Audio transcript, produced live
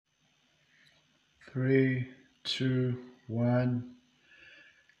Three, two, one,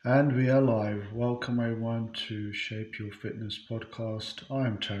 and we are live. Welcome everyone to Shape Your Fitness podcast. I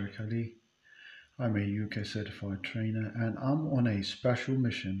am Tariq Ali. I'm a UK certified trainer and I'm on a special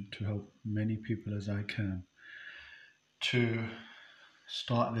mission to help many people as I can to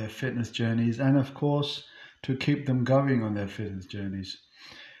start their fitness journeys and, of course, to keep them going on their fitness journeys.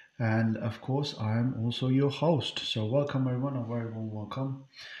 And of course, I am also your host. So, welcome everyone, a very warm welcome.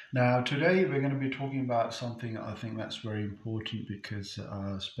 Now, today we're going to be talking about something I think that's very important because,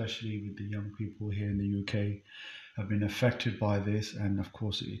 especially with the young people here in the UK, have been affected by this, and of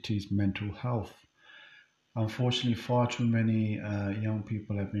course, it is mental health. Unfortunately, far too many young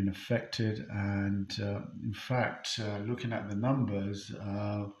people have been affected, and in fact, looking at the numbers,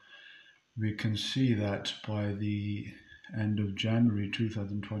 we can see that by the end of January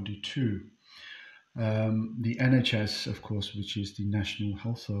 2022, the NHS, of course, which is the National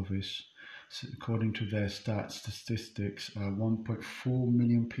Health Service, according to their statistics, 1.4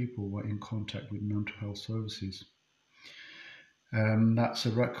 million people were in contact with mental health services. That's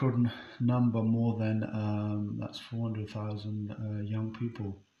a record number, more than that's 400,000 young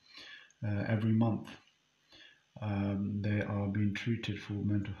people every month. They are being treated for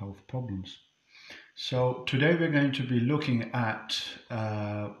mental health problems. So today we're going to be looking at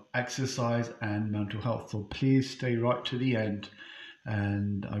exercise and mental health. So please stay right to the end,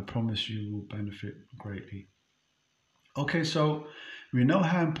 and I promise you will benefit greatly. Okay, so we know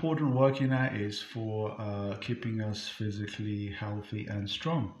how important working out is for keeping us physically healthy and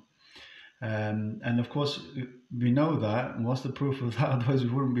strong. And of course, we know that. And what's the proof of that? Otherwise, we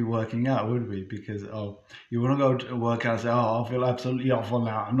wouldn't be working out, would we? Because you wouldn't go to work out and say, "Oh, I feel absolutely awful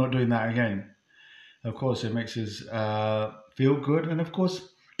now. I'm not doing that again." Of course, it makes us feel good, and of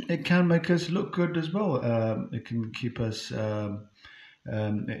course, it can make us look good as well. It can keep us.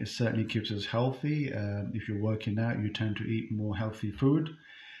 It certainly keeps us healthy. If you're working out, you tend to eat more healthy food,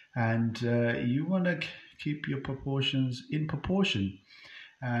 and you want to keep your proportions in proportion,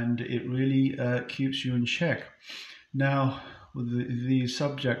 and it really keeps you in check. Now, the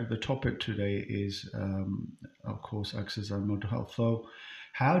subject, the topic today is, of course, exercise and mental health. So,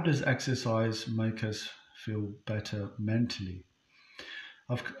 how does exercise make us feel better mentally?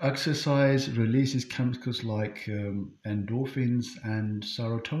 Exercise releases chemicals like endorphins and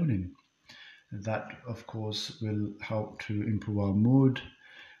serotonin. That, of course, will help to improve our mood.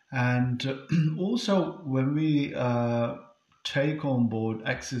 And also, when we take on board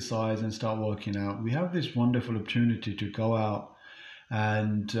exercise and start working out, we have this wonderful opportunity to go out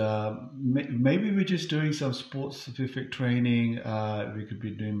and maybe we're just doing some sports specific training. We could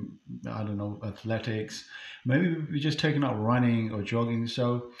be doing, I don't know, athletics. Maybe we're just taking up running or jogging.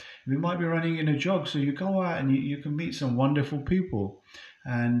 So we might be running in a jog. So you go out and you can meet some wonderful people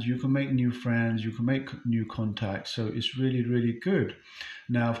and you can make new friends, you can make new contacts. So it's really, really good.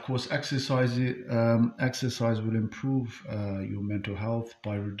 Now, of course, exercise will improve your mental health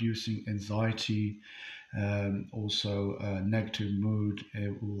by reducing anxiety, also negative mood.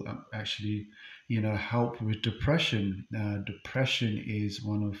 It will actually, help with depression. Depression is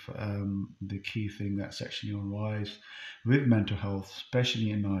one of the key thing that's actually on rise with mental health,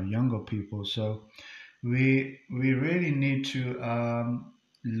 especially in our younger people. So we really need to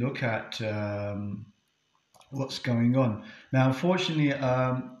look at what's going on. Now, unfortunately,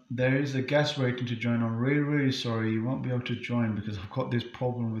 there is a guest waiting to join. I'm really, really sorry. You won't be able to join because I've got this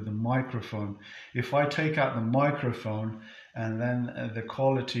problem with the microphone. If I take out the microphone, and then the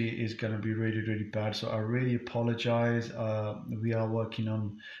quality is going to be really, really bad. So I really apologize. We are working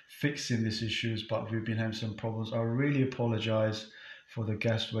on fixing these issues, but we've been having some problems. I really apologize for the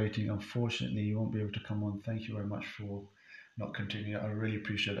guest waiting. Unfortunately, you won't be able to come on. Thank you very much for not continue. I really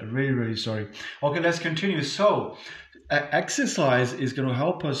appreciate it. Really, really sorry. Okay, let's continue. So, exercise is going to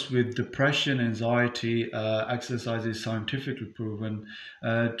help us with depression, anxiety. Exercise is scientifically proven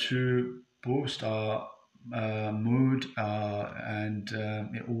to boost our mood and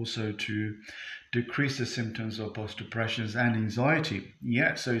also to decrease the symptoms of both depressions and anxiety.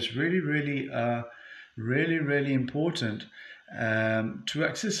 Yeah, so it's really, really, really important to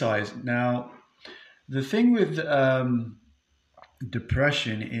exercise. Now, the thing with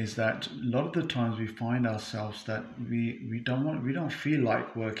depression is that a lot of the times we find ourselves that we don't feel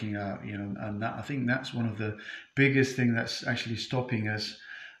like working out, and I think that's one of the biggest thing that's actually stopping us,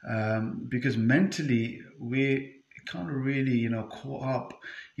 because mentally we're kind of really, caught up.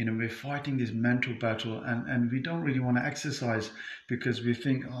 We're fighting this mental battle, and we don't really want to exercise because we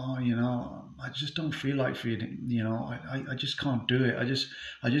think, oh, I just don't feel like feeding. I just can't do it.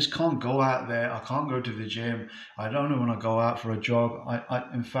 I just can't go out there. I can't go to the gym. I don't want to go out for a jog.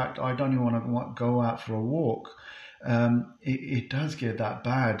 In fact, I don't even want to go out for a walk. It does get that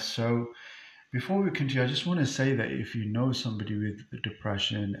bad. So before we continue, I just want to say that if you know somebody with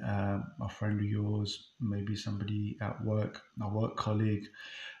depression, a friend of yours, maybe somebody at work, a work colleague,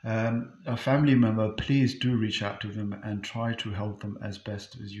 a family member, please do reach out to them and try to help them as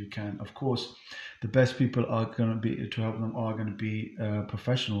best as you can. Of course, the best people are going to be to help them are going to be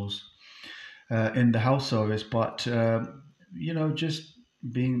professionals in the health service, but just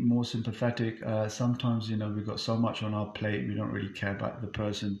being more sympathetic. Sometimes, we've got so much on our plate, we don't really care about the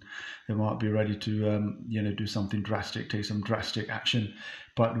person. They might be ready to, do something drastic, take some drastic action,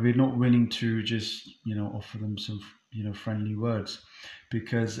 but we're not willing to just, offer them some, friendly words.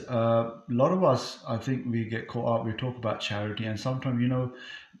 Because a lot of us, I think we get caught up, we talk about charity, and sometimes,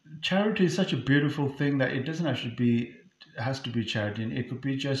 charity is such a beautiful thing that it doesn't actually it has to be charity, and it could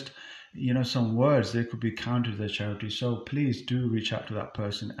be just some words, they could be counted as charity. So please do reach out to that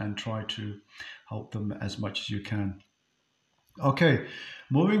person and try to help them as much as you can. Okay,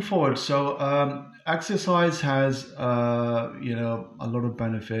 moving forward. So exercise has a lot of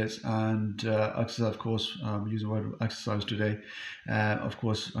benefits, and exercise, of course, using the word exercise today. Of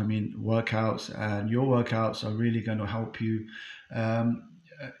course, I mean workouts, and your workouts are really going to help you, to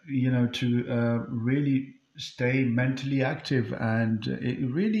really stay mentally active, and it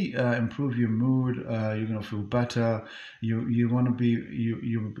really improve your mood. You're going to feel better. You're going to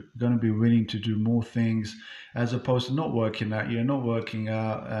be willing to do more things, as opposed to not working out. You're not working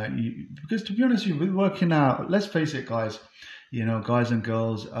out because, to be honest with you, with working out, let's face it, guys, guys and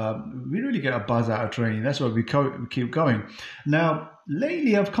girls, we really get a buzz out of training. That's why we keep going. Now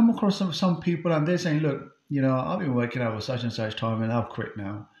lately I've come across some people, and they're saying, look, I've been working out for such and such time and I've quit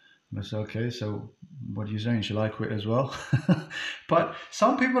now. I said, okay, so what are you saying? Shall I quit as well? But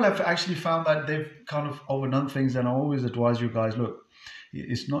some people have actually found that they've kind of overdone things, and I always advise you guys, look,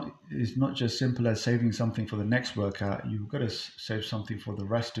 it's not just simple as saving something for the next workout. You've got to save something for the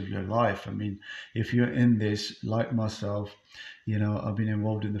rest of your life. I mean, if you're in this, like myself, I've been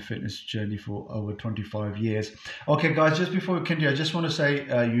involved in the fitness journey for over 25 years. Okay, guys, just before we continue, I just want to say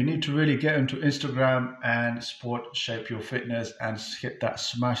you need to really get into Instagram and Sport Shape Your Fitness and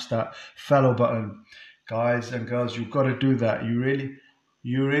smash that follow button. Guys and girls, you've got to do that. You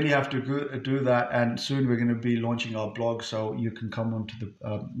really have to do that, and soon we're going to be launching our blog, so you can come onto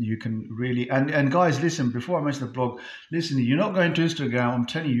the, you can really, and guys, listen, before I mention the blog, listen, you're not going to Instagram, I'm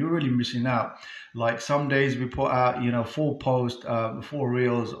telling you, you're really missing out. Like some days we put out, 4 posts, 4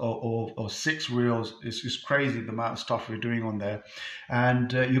 reels or 6 reels. It's just crazy the amount of stuff we're doing on there.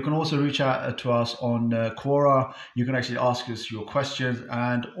 And you can also reach out to us on Quora. You can actually ask us your questions,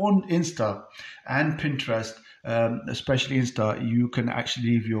 and on Insta and Pinterest, especially Insta, you can actually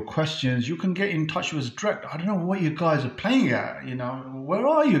leave your questions. You can get in touch with us direct. I don't know what you guys are playing at, where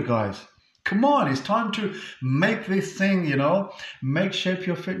are you guys? Come on, it's time to make this thing, make Shape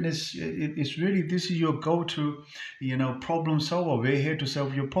Your Fitness. It's really, this is your go-to, problem solver. We're here to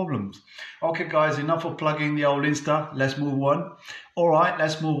solve your problems. Okay, guys, enough of plugging the old Insta. Let's move on. All right,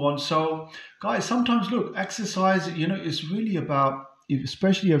 let's move on. So, guys, sometimes, look, exercise, it's really about,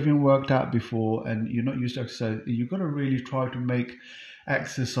 especially if you've been worked out before and you're not used to exercise, you've got to really try to make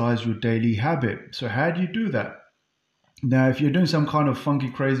exercise your daily habit. So how do you do that? Now, if you're doing some kind of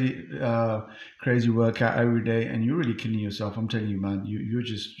funky, crazy workout every day and you're really killing yourself, I'm telling you, man, you're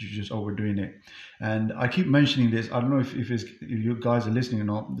just overdoing it. And I keep mentioning this. I don't know if you guys are listening or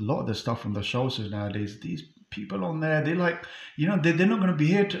not. A lot of the stuff from the shows nowadays, these people on there, they're like, they're not going to be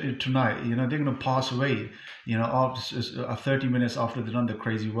here tonight. They're going to pass away, after 30 minutes after they've done the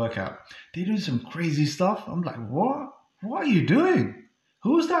crazy workout. They're doing some crazy stuff. I'm like, what? What are you doing?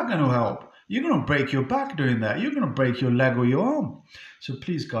 Who's that going to help? You're going to break your back doing that. You're going to break your leg or your arm. So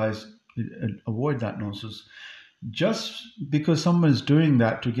please, guys, avoid that nonsense. Just because someone's doing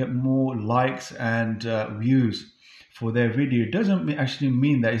that to get more likes and views for their video doesn't actually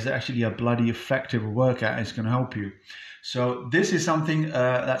mean that it's actually a bloody effective workout and it's going to help you. So this is something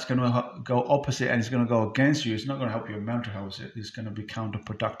that's going to go opposite, and it's going to go against you. It's not going to help your mental health. It's going to be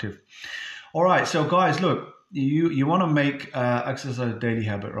counterproductive. All right, so guys, look, you want to make exercise a daily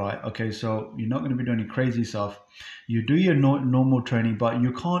habit, right? Okay, so you're not going to be doing any crazy stuff. You do your normal training, but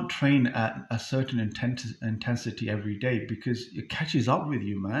you can't train at a certain intensity every day because it catches up with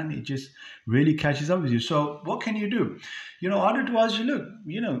you, man. It just really catches up with you. So what can you do? I'd advise you, look,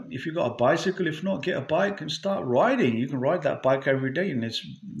 if you got a bicycle, if not, get a bike and start riding. You can ride that bike every day, and it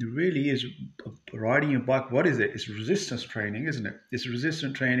really is riding your bike. What is it? It's resistance training, isn't it? It's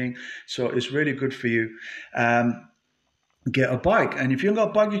resistance training, so it's really good for you. Get a bike, and if you haven't got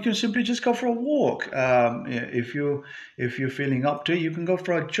a bike, you can simply just go for a walk. If you're feeling up to it, you can go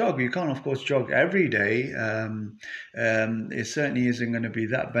for a jog. You can't, of course, jog every day. It certainly isn't going to be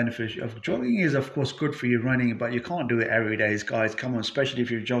that beneficial. Jogging is, of course, good for you running, but you can't do it every day, guys. Come on, especially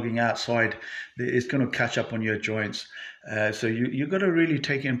if you're jogging outside, it's going to catch up on your joints. So you got to really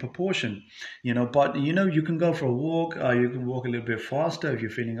take it in proportion, but you can go for a walk. You can walk a little bit faster if you're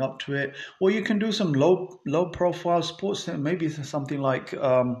feeling up to it, or you can do some low profile sports, maybe something like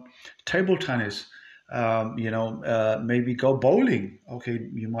table tennis. Maybe go bowling. Okay,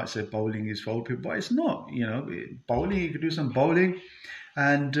 you might say bowling is for old people, but it's not. Bowling, you can do some bowling,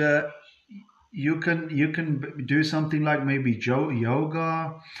 and you can do something like maybe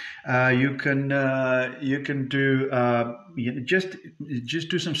yoga. You can do just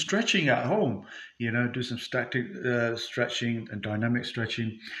do some stretching at home. Do some static stretching and dynamic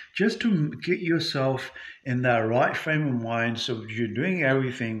stretching, just to get yourself in that right frame of mind. So you're doing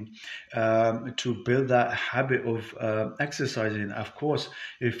everything to build that habit of exercising. Of course,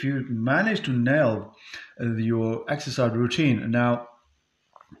 if you manage to nail your exercise routine now.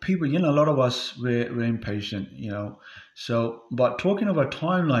 People, a lot of us, we're impatient, So, but talking of a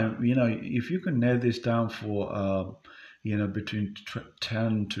timeline, if you can nail this down for, between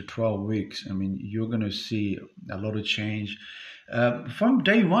 10 to 12 weeks, I mean, you're going to see a lot of change. From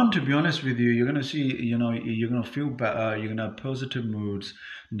day one, to be honest with you, you're going to see, you're going to feel better. You're going to have positive moods.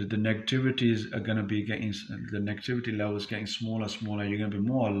 The negativities are going to be the negativity levels getting smaller. You're going to be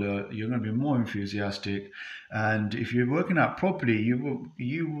more alert. You're going to be more enthusiastic. And if you're working out properly, you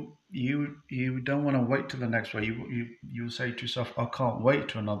don't want to wait till the next way. You say to yourself, I can't wait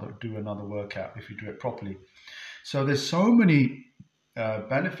to do another workout if you do it properly. So there's so many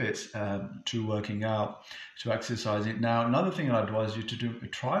benefits to working out, to exercising. Now, another thing I'd advise you to do: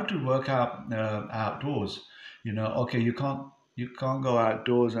 try to work out outdoors. Okay, you can't go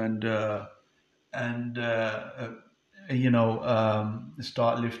outdoors and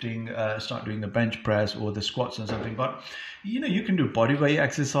start lifting, start doing the bench press or the squats and something. But you can do body weight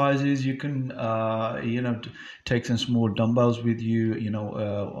exercises. You can take some small dumbbells with you.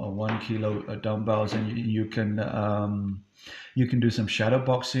 1 kilo dumbbells, and you can do some shadow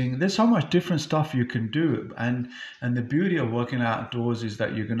boxing. There's so much different stuff you can do, and the beauty of working outdoors is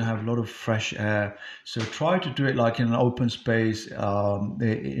that you're going to have a lot of fresh air. So try to do it like in an open space,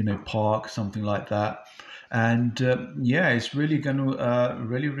 in a park, something like that. And it's really going to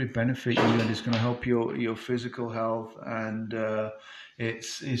really benefit you, and it's going to help your physical health, and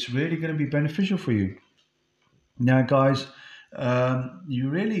it's really going to be beneficial for you. Now, guys, you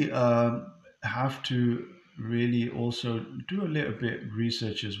really have to really also do a little bit of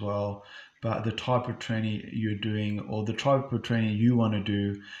research as well about the type of training you're doing or the type of training you want to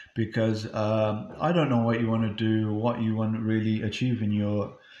do, because I don't know what you want to do, what you want to really achieve in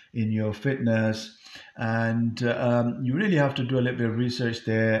your fitness, and you really have to do a little bit of research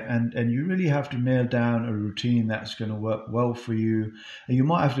there, and you really have to nail down a routine that's going to work well for you. And you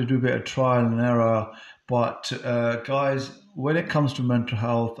might have to do a bit of trial and error, but guys, when it comes to mental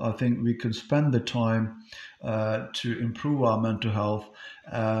health, I think we can spend the time to improve our mental health,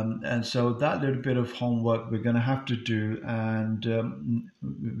 and so that little bit of homework we're going to have to do, and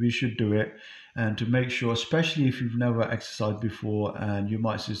we should do it, and to make sure, especially if you've never exercised before, and you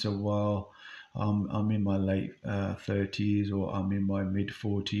might say, so well, I'm in my late 30s, or I'm in my mid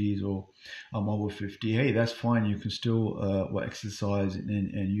 40s, or I'm over 50. Hey, that's fine. You can still exercise,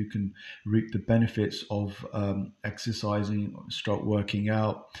 and you can reap the benefits of exercising, stroke working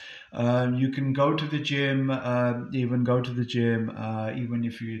out. You can go to the gym, even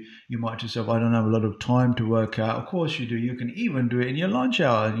if you might to yourself, I don't have a lot of time to work out. Of course you do. You can even do it in your lunch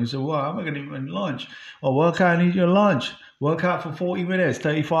hour. And you say, well, how am I going to eat my lunch? Well, work out and eat your lunch. Work out for 40 minutes,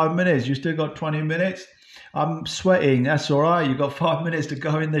 35 minutes. You still got 20 minutes. I'm sweating. That's all right. You got 5 minutes to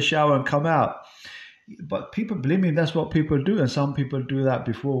go in the shower and come out. but people, believe me, that's what people do, and some people do that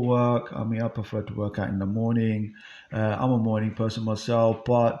before work. I mean, I prefer to work out in the morning. I'm a morning person myself,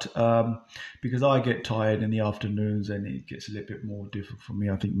 but because I get tired in the afternoons and it gets a little bit more difficult for me,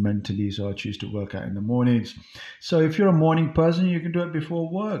 I think mentally, so I choose to work out in the mornings. So if you're a morning person, you can do it before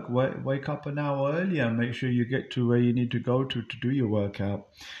work. Wake up an hour earlier and make sure you get to where you need to go to do your workout.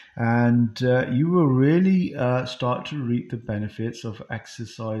 And you will really start to reap the benefits of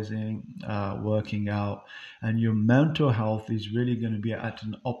exercising, working out, and your mental health is really going to be at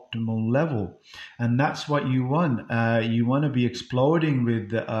an optimal level. And that's what you want. You want to be exploding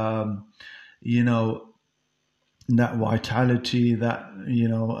with, you know, that vitality, that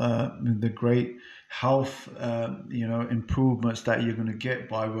the great health, improvements that you're going to get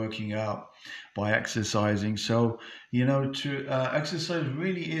by working out, by exercising. So to exercise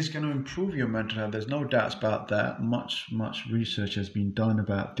really is going to improve your mental health. There's no doubts about that. Much research has been done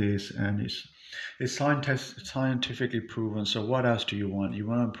about this, and it's scientifically proven. So what else do you want? You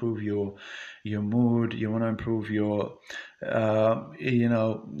want to improve your mood. You want to improve your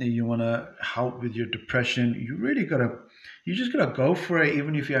you want to help with your depression. You just gotta go for it.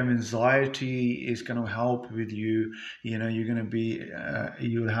 Even if you have anxiety, it's going to help with you. You're going to be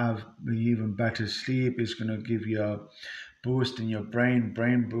you'll have even better sleep. It's going to give you a boost in your brain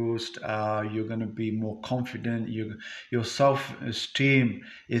boost. You're going to be more confident. Your self-esteem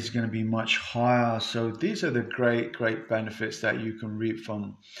is going to be much higher. So these are the great benefits that you can reap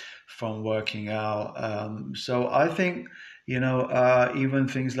from working out. So I think even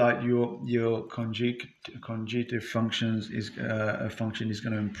things like your conjunctive function is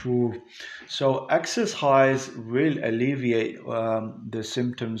going to improve. So exercise will alleviate the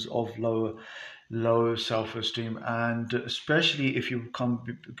symptoms of low self-esteem, and especially if you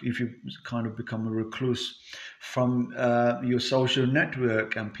kind of become a recluse from your social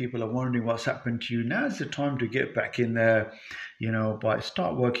network and people are wondering what's happened to you. Now's the time to get back in there, but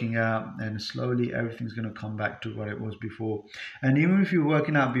start working out, and slowly everything's going to come back to what it was before. And even if you're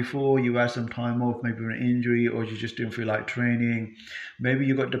working out before, you had some time off, maybe an injury, or you just didn't feel like training, maybe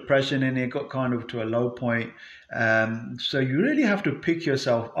you got depression and it got kind of to a low point. So you really have to pick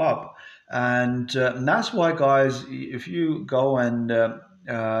yourself up. And that's why, guys, if you go and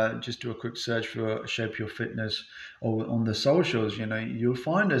just do a quick search for Shape Your Fitness or on the socials, you'll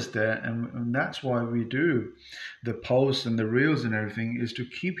find us there. And that's why we do the posts and the reels and everything, is to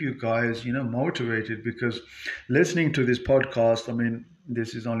keep you guys, motivated. Because listening to this podcast, I mean,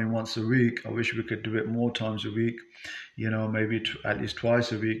 this is only once a week. I wish we could do it more times a week, maybe at least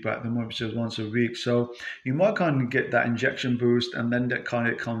twice a week, but at the moment it's just once a week. So you might kind of get that injection boost, and then that kind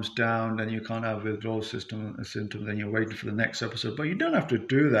of comes down, then you kind of have withdrawal symptoms, and you're waiting for the next episode. But you don't have to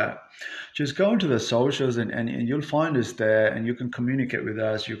do that. Just go into the socials and you'll find us there, and you can communicate with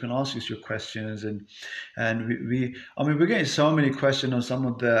us. You can ask us your questions, and we're getting so many questions on some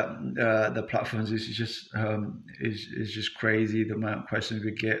of the platforms. It's just crazy the amount of questions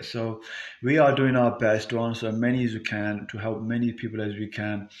we get. So we are doing our best to answer as many as we can, to help many people as we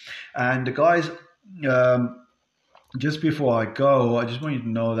can. And guys, just before I go, I just want you to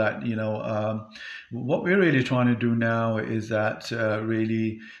know that what we're really trying to do now is that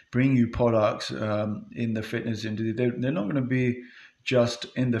really bring you products in the fitness industry. They're not going to be just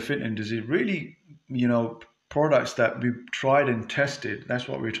in the fitness industry. Really, products that we've tried and tested. That's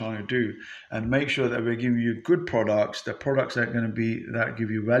what we're trying to do, and make sure that we're giving you good products. The products that are going to be that give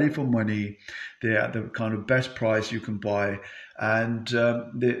you value for money. They're at the kind of best price you can buy, and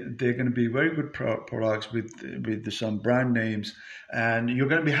they're going to be very good products with some brand names, and you're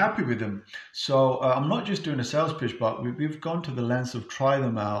going to be happy with them. So I'm not just doing a sales pitch, but we've gone to the lengths of try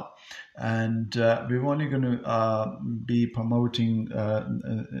them out. And we're only going to be promoting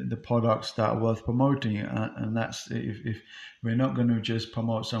the products that are worth promoting, and that's if we're not going to just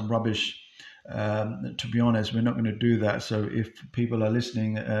promote some rubbish. To be honest, we're not going to do that. So if people are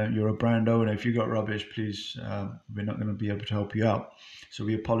listening, you're a brand owner, if you got rubbish, please, we're not going to be able to help you out. So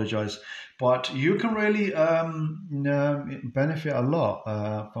we apologize. But you can really benefit a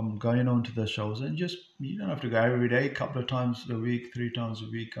lot from going on to the shows, and just, you don't have to go every day, a couple of times a week, 3 times a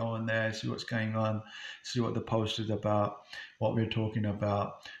week, go on there, see what's going on, see what the post is about, what we're talking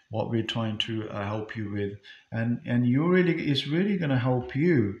about, what we're trying to help you with. And it's really going to help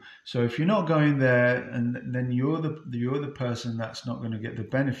you. So if you're not going there, and then you're the person that's not going to get the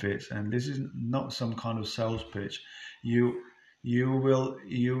benefits. And this is not some kind of sales pitch. You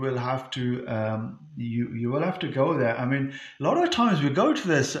will have to you will have to go there. I mean, a lot of times we go to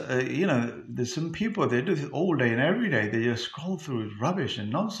this. There's some people, they do this all day and every day. They just scroll through rubbish and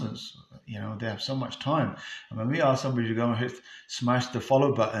nonsense. they have so much time. And when we ask somebody to go and smash the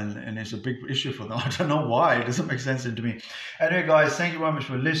follow button, and it's a big issue for them. I don't know why. It doesn't make sense to me. Anyway, guys, thank you very much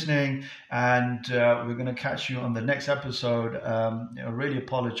for listening, and we're going to catch you on the next episode. I really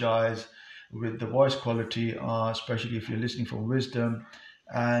apologize with the voice quality, especially if you're listening from Wisdom,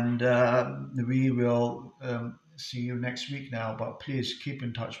 and we will see you next week now, but please keep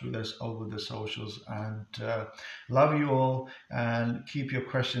in touch with us over the socials, and love you all, and keep your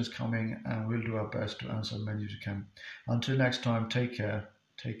questions coming, and we'll do our best to answer as many as we can. Until next time, take care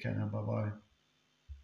now. Bye bye.